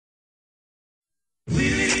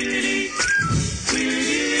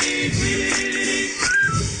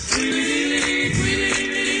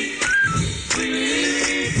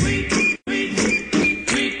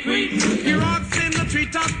He rocks in the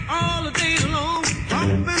treetop all the day long,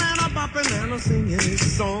 hopping and a bopping and a singing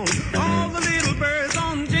his song. All the little birds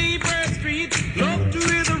on Jaybird Street love to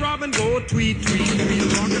hear the robin go tweet, tweet, tweet.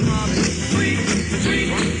 Rockin' Robin, tweet, tweet,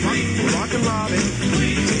 Rockin' Robin,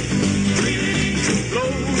 tweet, tweet.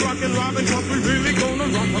 Blow Rockin' Robin, 'cause we really gonna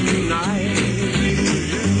rock 'em tonight.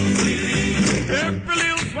 Every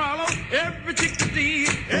little swallow, every chickadee,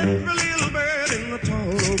 every little bird in the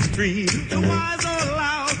tall oak tree, the wise or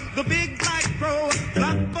loud, the big black crow,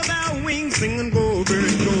 flap of their wings, sing and go,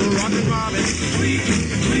 bird, go. Rockin' Robin, tweet,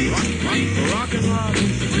 tweet, Rockin' Robin,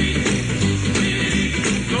 tweet, tweet.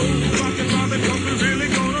 Blow Rockin' Robin, 'cause we really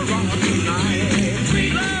gonna rock 'em tonight.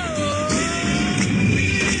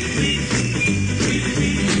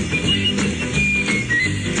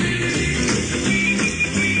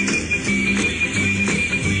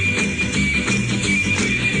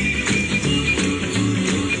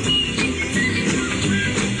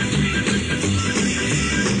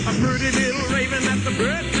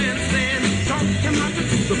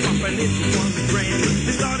 And it was grand.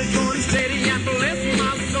 They started going steady and bless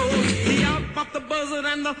my soul. He out-popped the buzzard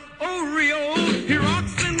and the Oriole. He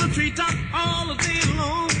rocks in the treetop all the day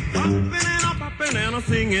long, hopping and a popping and a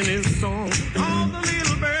singing his song. All the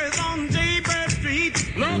little birds on Jaybird Street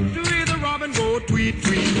love to hear the robin go tweet,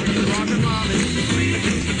 tweet, tweet. Rockin' Robin, tweet,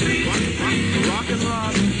 tweet, Rockin'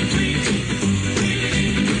 Robin, tweet,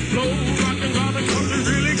 tweet. Blow Rockin' Robin, 'cause we're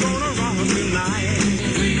really gonna rock 'em tonight.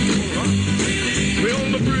 Well,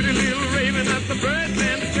 the pretty little raven at the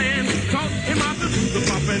birdman stand taught him how to do the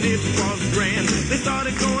pop, and it was grand. They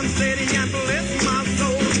started going steady and bless my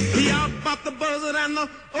soul. He out-popped the buzzard and the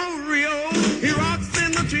Oriole. He rocks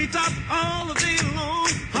in the treetop all the day long,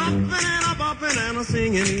 hopping and a bopping and a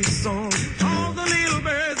singing his song. All the little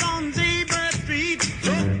birds on Jaybird Street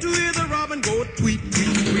love to hear the robin go tweet,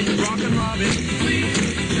 tweet, tweet. Rockin' Robin, tweet,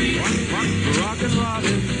 tweet, Rockin'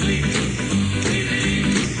 Robin, tweet.